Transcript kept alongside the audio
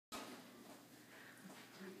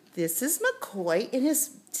This is McCoy and his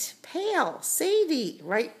pal, Sadie.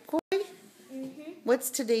 Right, Coy? Mm-hmm. What's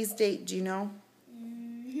today's date? Do you know?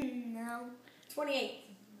 No. 28th.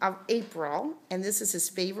 Of April. And this is his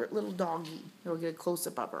favorite little doggie. We'll get a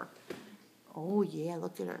close-up of her. Oh, yeah,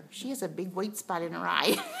 look at her. She has a big white spot in her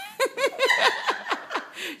eye.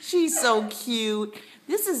 She's so cute.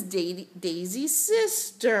 This is Daisy's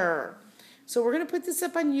sister. So we're going to put this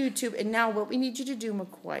up on YouTube. And now what we need you to do,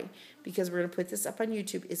 McCoy, because we're going to put this up on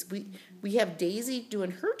YouTube, is we have Daisy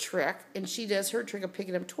doing her trick, and she does her trick of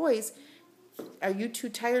picking up toys. Are you too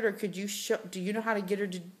tired, or could you do you know how to get her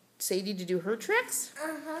to Sadie to do her tricks?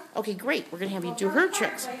 Uh-huh. Okay, great. We're going to have you do her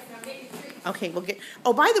tricks. Okay, we'll get...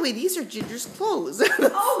 Oh, by the way, these are Ginger's clothes.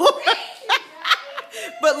 Oh, thank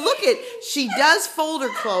you. But look at... She does fold her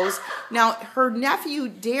clothes. Now, her nephew,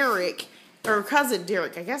 Derek... Or cousin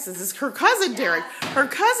Derek, I guess this is her cousin Derek. Her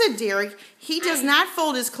cousin Derek, he does not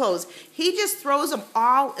fold his clothes. He just throws them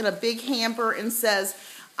all in a big hamper and says,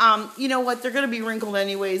 you know what, they're going to be wrinkled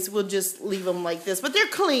anyways. We'll just leave them like this. But they're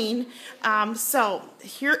clean. So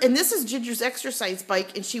here, and this is Ginger's exercise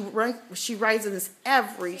bike, and she rides on this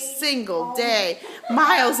every single day.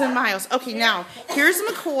 Miles and miles. Okay, now, here's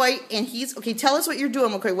McCoy, and he's, okay, tell us what you're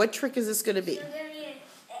doing, McCoy. What trick is this going to be?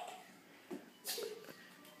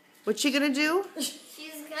 What's she gonna do?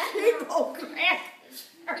 She's gonna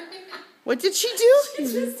What did she do? She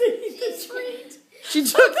just ate the treat. She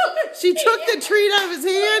took the treat out of his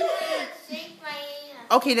hand. Shake my hand.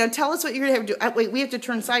 Okay, now tell us what you're gonna have to do. Wait, we have to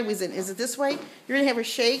turn sideways in. Is it this way? You're gonna have her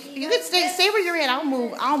shake. You can stay where you're at.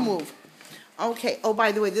 I'll move. Okay. Oh,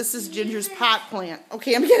 by the way, this is Ginger's pot plant.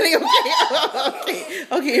 Okay, I'm kidding.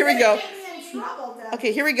 Okay, here we go.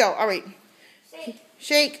 Okay, here we go. All right.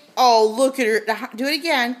 Shake. Oh, look at her. Do it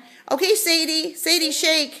again. Okay, Sadie. Sadie,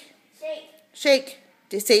 shake. Shake.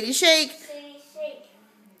 Sadie, shake.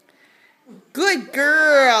 Good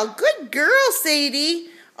girl. Good girl, Sadie.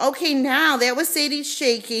 Okay, now that was Sadie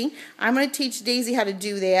shaking. I'm going to teach Daisy how to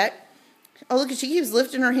do that. Oh, look, she keeps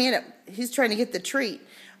lifting her hand up. He's trying to get the treat.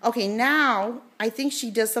 Okay, now I think she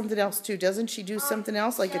does something else too. Doesn't she do something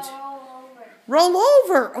else? Like it's roll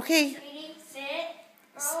over. Okay. Sadie, sit.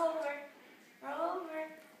 Roll over.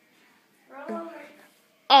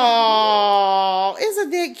 Oh, isn't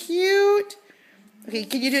that cute? Okay,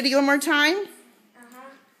 can you do it one more time? Uh-huh.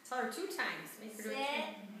 Tell her 2 times. Make her do it 2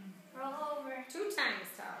 times. Roll over. 2 times,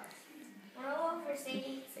 tell her. Roll over,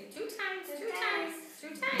 Sadie. Say 2 times, 2 times, 2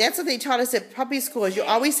 times. That's what they taught us at puppy school, is you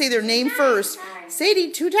always say their name first.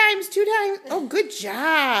 Sadie, 2 times, 2 times. Oh, good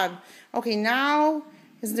job. Okay, now,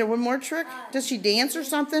 isn't there one more trick? Does she dance or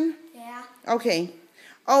something? Yeah. Okay.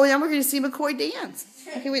 Oh, now we're going to see McCoy dance.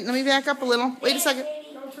 Okay, wait, let me back up a little. Wait a second.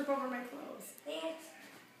 Don't trip over my clothes.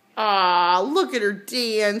 Aw, look at her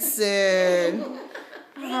dancing.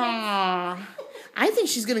 Aw. I think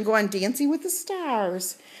she's going to go on Dancing with the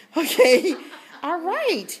Stars. Okay. All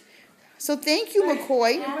right. So thank you,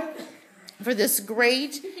 McCoy, for this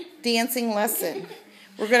great dancing lesson.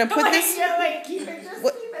 We're going to put this... Wait, keep it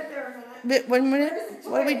there a minute. 1 minute.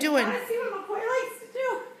 What are we doing? I want to see what McCoy likes to do.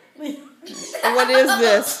 What is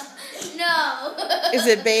this? No. Is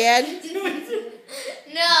it bad?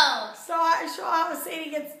 No. Show how Sadie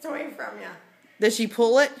gets the toy from you. Does she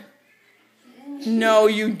pull it? No,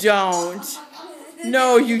 you don't.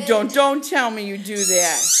 No, you don't. Don't tell me you do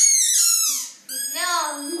that.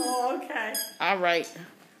 No. Oh, okay. All right.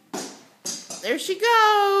 There she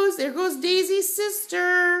goes. There goes Daisy's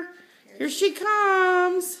sister. Here she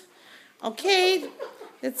comes. Okay.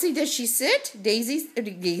 Let's see. Does she sit? Daisy.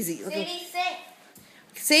 Sadie, sit.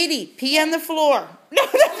 Sadie, pee on the floor.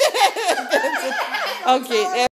 Okay.